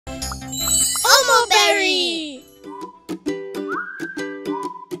OmoBerry!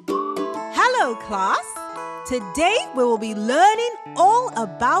 Hello, class. Today we will be learning all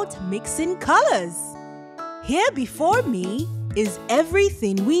about mixing colors. Here before me is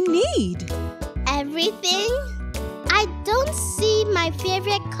everything we need. Everything? I don't see my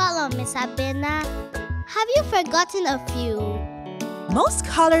favorite color, Miss Abena. Have you forgotten a few? Most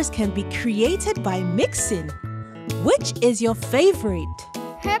colors can be created by mixing. Which is your favorite?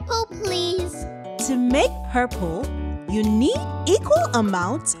 Purple, please. To make purple, you need equal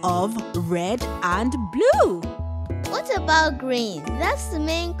amounts of red and blue. What about green? That's the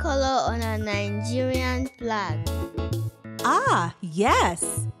main color on a Nigerian flag. Ah,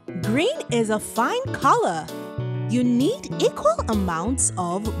 yes. Green is a fine color. You need equal amounts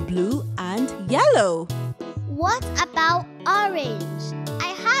of blue and yellow. What about orange?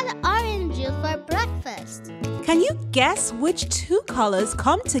 I had orange juice for breakfast. Can you guess which two colors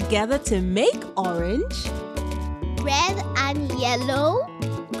come together to make orange? Red and yellow?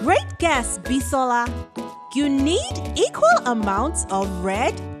 Great guess, Bisola. You need equal amounts of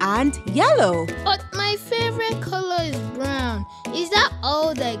red and yellow. But my favorite color is brown. Is that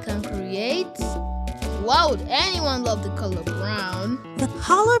all they can create? Why would anyone love the color brown? The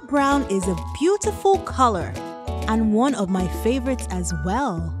color brown is a beautiful color and one of my favorites as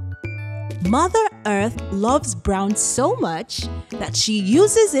well. Mother Earth loves brown so much that she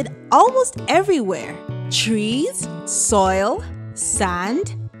uses it almost everywhere. Trees, soil,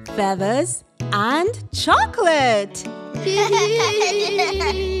 sand, feathers, and chocolate.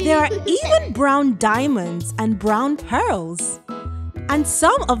 There are even brown diamonds and brown pearls. And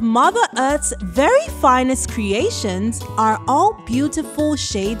some of Mother Earth's very finest creations are all beautiful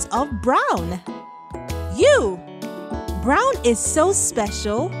shades of brown. Brown is so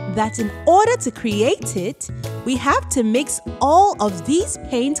special that in order to create it, we have to mix all of these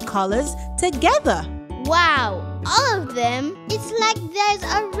paint colors together. Wow, all of them? It's like there's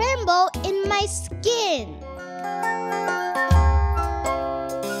a rainbow in my skin.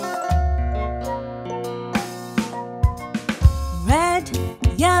 Red,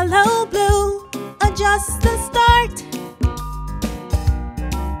 yellow, blue are just the start.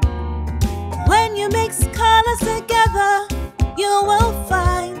 When you mix colors together, you will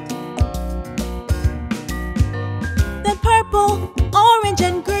find that purple, orange,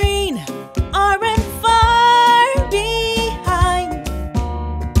 and green aren't far behind.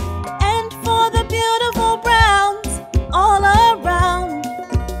 And for the beautiful browns all around,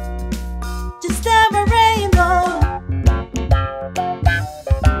 just have a rainbow.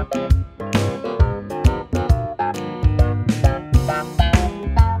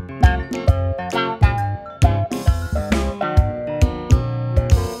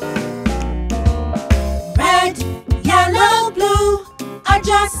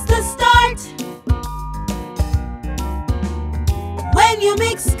 Just the start. When you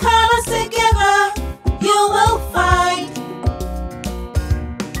mix colors together, you will find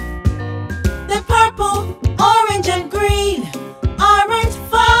that purple, orange, and green aren't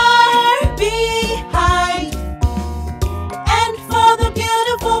far behind. And for the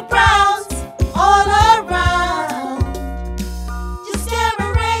beautiful browns all around, just have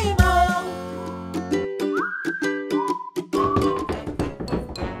a rainbow.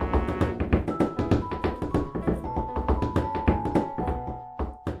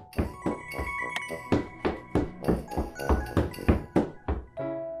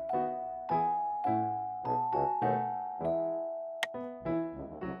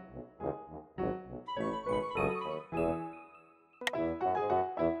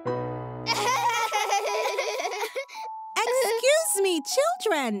 Excuse me,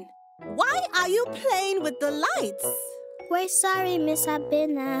 children. Why are you playing with the lights? We're sorry, Miss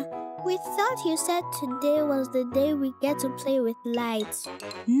Abena. We thought you said today was the day we get to play with lights.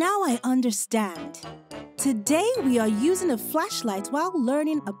 Now I understand. Today we are using a flashlight while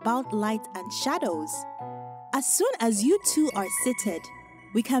learning about light and shadows. As soon as you two are seated,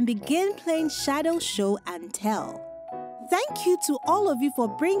 we can begin playing shadow show and tell. Thank you to all of you for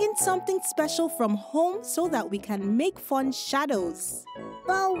bringing something special from home so that we can make fun shadows.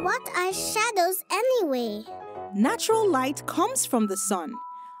 But what are shadows anyway? Natural light comes from the sun.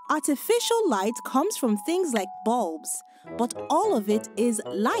 Artificial light comes from things like bulbs, but all of it is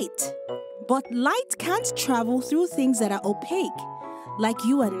light. But light can't travel through things that are opaque, like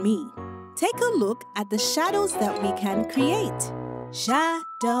you and me. Take a look at the shadows that we can create.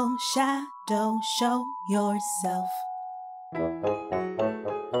 Shadow, shadow, show yourself. Are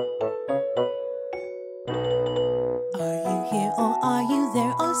you here or are you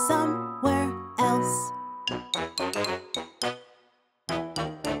there or somewhere else?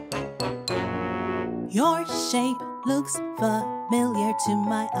 Your shape looks familiar to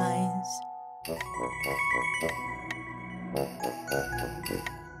my eyes.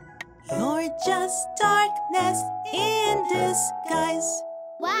 You're just darkness in disguise.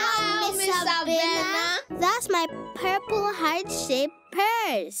 Wow, Miss Sabina. That's my purple heart-shaped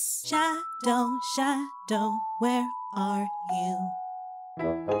purse. Shadow, shadow, where are you?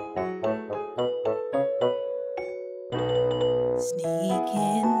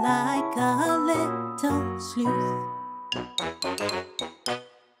 Sneaking like a little sleuth.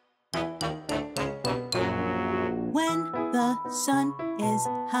 When the sun is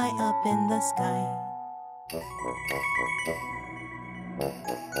high up in the sky.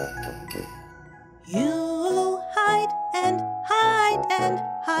 You hide and hide and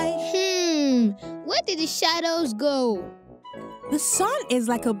hide. Where did the shadows go? The sun is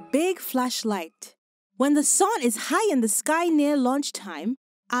like a big flashlight. When the sun is high in the sky near lunchtime,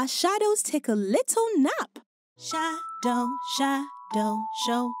 our shadows take a little nap. Shadow, shadow,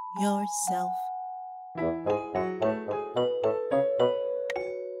 show yourself.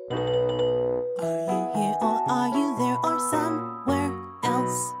 Are you here or are you there or somewhere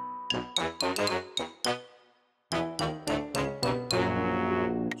else?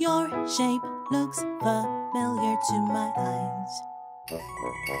 Your shape looks familiar to my eyes.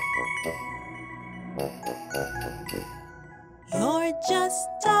 You're just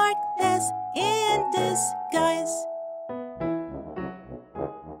darkness in disguise.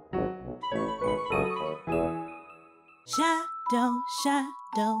 Shadow,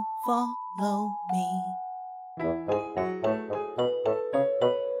 shadow, follow me.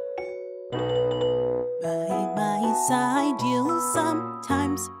 By my side you'll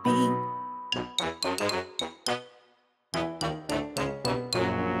sometimes be.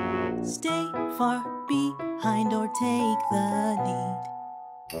 Stay far behind or take the lead.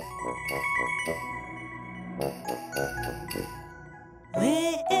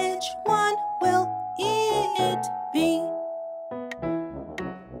 Which one will it be?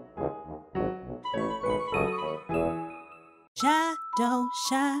 Shadow,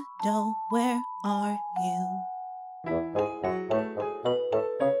 shadow, where are you?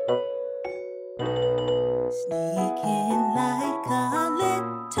 Sneaking like a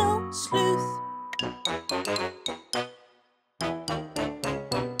little sleuth.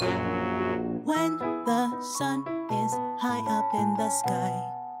 When the sun is high up in the sky.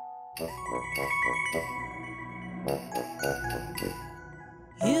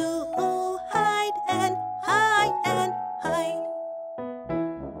 You hide and hide and hide.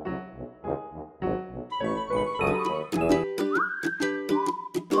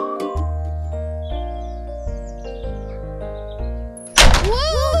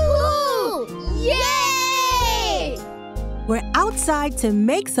 Woohoo! Yay! We're outside to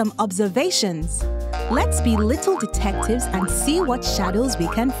make some observations. Let's be little detectives and see what shadows we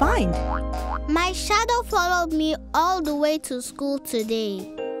can find. My shadow followed me all the way to school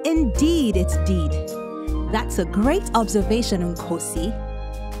today. Indeed, it did. That's a great observation, Nkosi.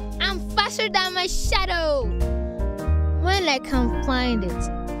 I'm faster than my shadow. When I can't find it.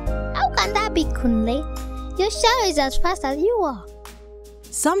 How can that be, Kunle? Your shadow is as fast as you are.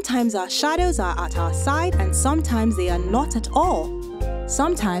 Sometimes our shadows are at our side and sometimes they are not at all.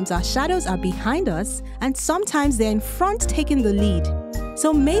 Sometimes our shadows are behind us and sometimes they're in front taking the lead.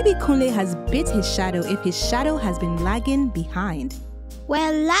 So maybe Kunle has beat his shadow if his shadow has been lagging behind.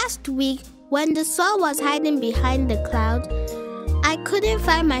 Well, last week, when the sun was hiding behind the cloud, I couldn't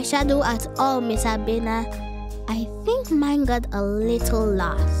find my shadow at all, Miss Abena. I think mine got a little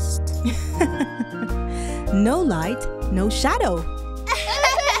lost. No light, no shadow.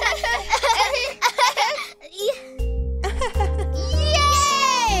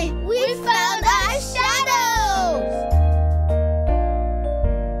 Yay! We found our shadows!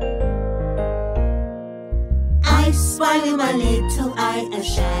 I spy with my little eye a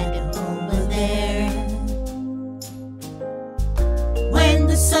shadow over there. When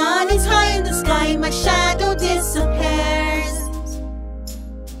the sun is high in the sky, my shadow disappears.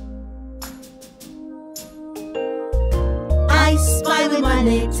 I spy with my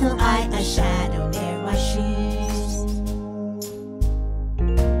little eye a shadow near my shoes.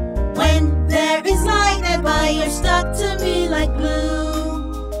 When there is light nearby, you're stuck to me like glue.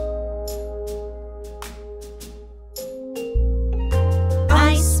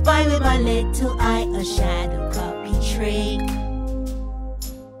 I spy with my little eye a shadow copy trick.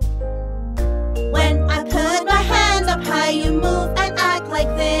 When I put my hand up high, you move and act like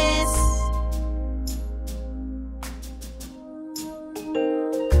this.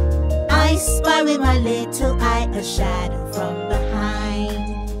 I spy with my little eye a shadow from behind.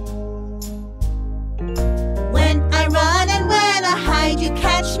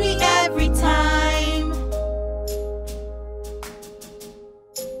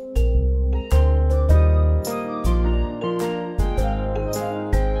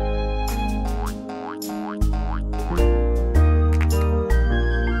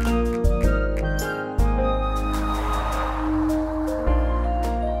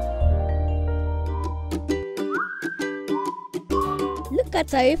 Look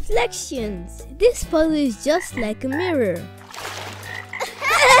at our reflections. This puddle is just like a mirror.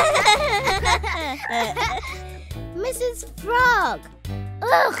 Mrs. Frog!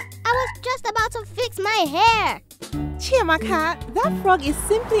 Ugh! I was just about to fix my hair. Chiamaka, that frog is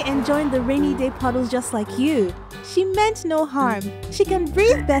simply enjoying the rainy day puddles just like you. She meant no harm. She can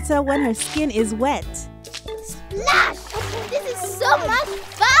breathe better when her skin is wet. Splash! This is so much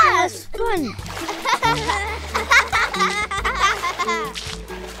fun! Fun.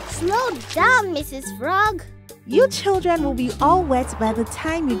 Slow down, Mrs. Frog. You children will be all wet by the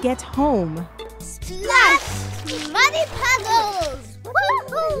time you get home. Splash! Muddy puddles!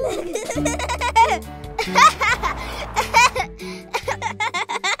 Woohoo!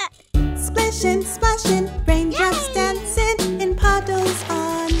 Splishing, splashing, raindrops dancing in puddles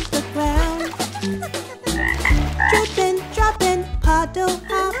on the ground. Dripping, dropping, puddle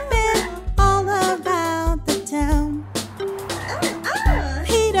hopping all around the town.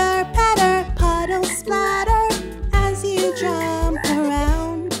 Peter, patter, puddle splatter as you jump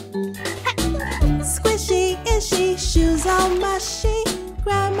around. Squishy, ishy, shoes all mushy,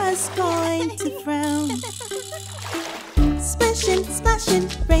 Grandma's going to frown. Splishing, splashing,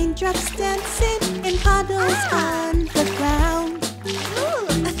 raindrops dancing in puddles on the ground.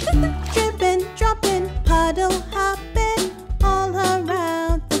 Dripping, dropping, puddle hopping all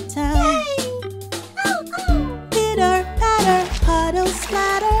around the town. Pitter, patter, puddle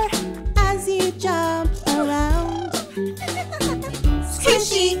splatter as you jump around.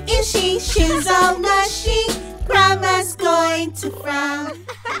 Squishy, ishy, shoes all mushy, Grandma's going to frown.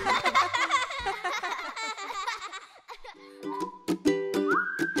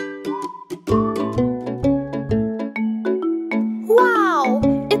 Wow,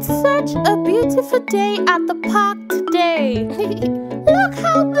 it's such a beautiful day at the park today. Look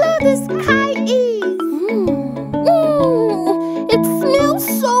how blue the sky is. It smells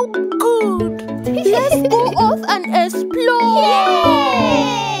so good. Let's go off and explore.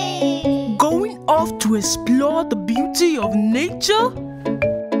 Yay! Going off to explore the beauty of nature?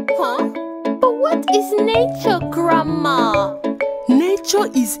 Huh? But what is nature, Grandma? Nature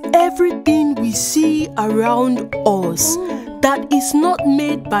is everything we see around us that is not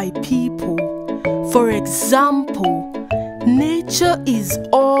made by people. For example, nature is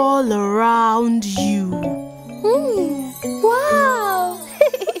all around you. Wow!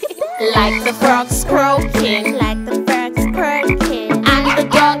 Like the frogs croaking, Like the frogs croaking, and the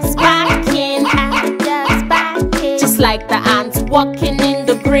dogs barking, and the dogs barking. just like the ants walking in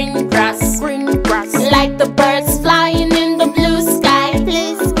the green grass, like the birds flying in the blue sky,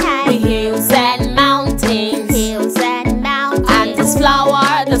 Blue the sky, hills and mountains, hills and mountains. and this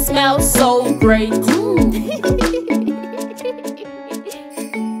flower that smells so great.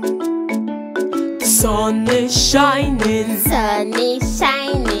 The sun is shining, Sun is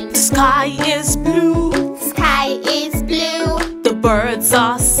shining, the sky is blue, sky is blue. the birds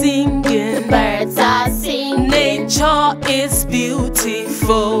are singing, Birds are singing. nature is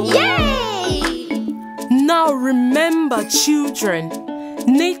beautiful. Yay! Now remember, children,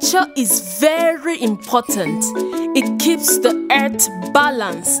 nature is very important. It keeps the earth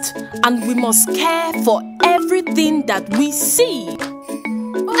balanced, and we must care for everything that we see.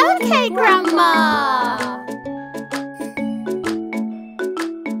 Okay, Grandma.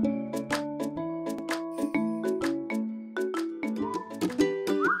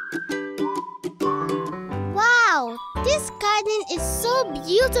 Wow, this garden is so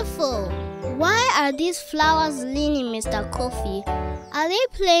beautiful. Why are these flowers leaning, Mr. Kofi? Are they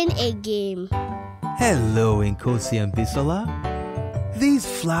playing a game? Hello, Nkosi and Bisola. These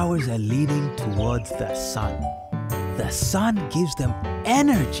flowers are leading towards the sun. The sun gives them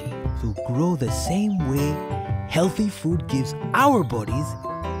energy to grow the same way healthy food gives our bodies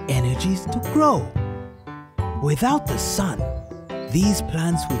energies to grow. Without the sun, these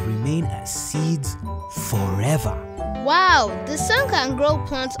plants will remain as seeds forever. Wow, the sun can grow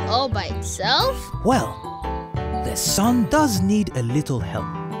plants all by itself? Well, the sun does need a little help.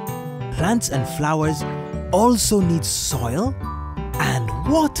 Plants and flowers also need soil and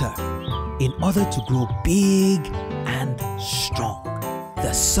water in order to grow big and strong.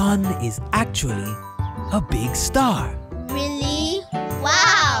 The sun is actually a big star. Really?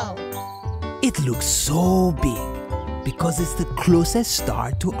 Wow! It looks so big because it's the closest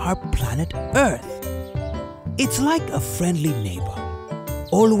star to our planet Earth. It's like a friendly neighbor,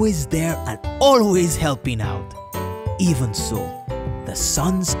 always there and always helping out. Even so, the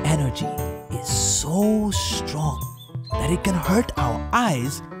sun's energy is so strong that it can hurt our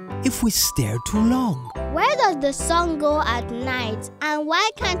eyes if we stare too long. Where does the sun go at night? And why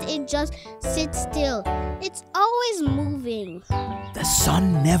can't it just sit still? It's always moving. The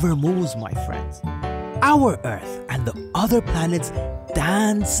sun never moves, my friends. Our Earth and the other planets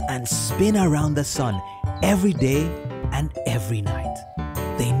dance and spin around the sun every day and every night.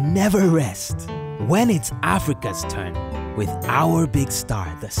 They never rest. When it's Africa's turn, with our big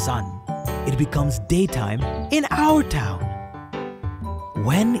star, the sun, it becomes daytime in our town.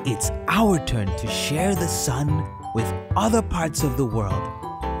 When it's our turn to share the sun with other parts of the world,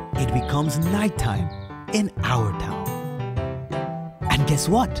 it becomes nighttime in our town. And guess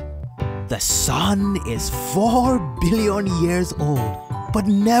what? The sun is 4 billion years old, but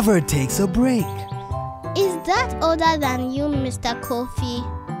never takes a break. Is that older than you, Mr. Kofi?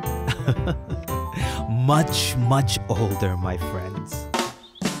 Much, much older, my friends.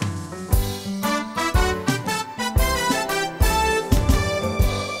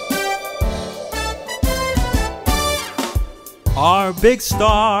 Our big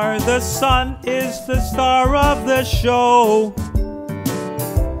star, the sun, is the star of the show.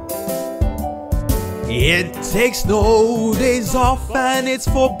 It takes no days off and it's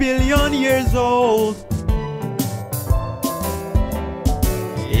 4 billion years old.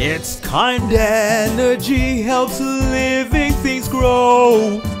 Its kind energy helps living things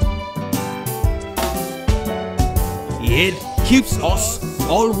grow. It keeps us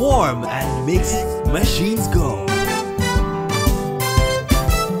all warm and makes machines go.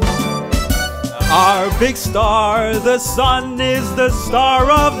 Our big star, the sun, is the star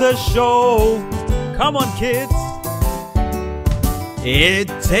of the show. Come on, kids. It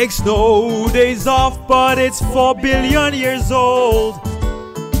takes no days off, but it's 4 billion years old.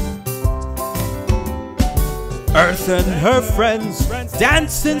 Earth and her friends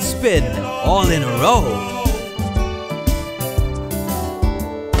dance and spin all in a row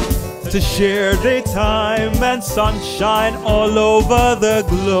to share daytime and sunshine all over the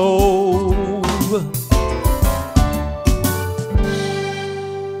globe.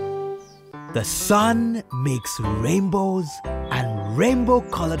 The sun makes rainbows and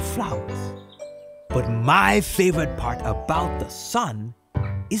rainbow-colored flowers. But my favorite part about the sun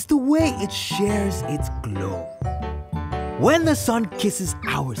is the way it shares its glow. When the sun kisses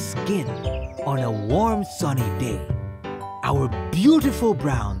our skin on a warm sunny day, our beautiful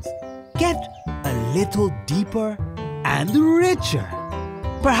browns get a little deeper and richer.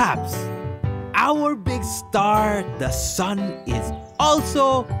 Perhaps our big star, the sun, is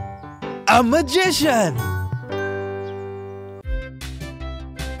also a magician.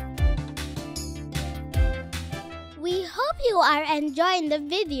 We hope you are enjoying the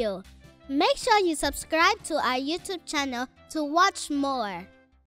video. Make sure you subscribe to our YouTube channel to watch more.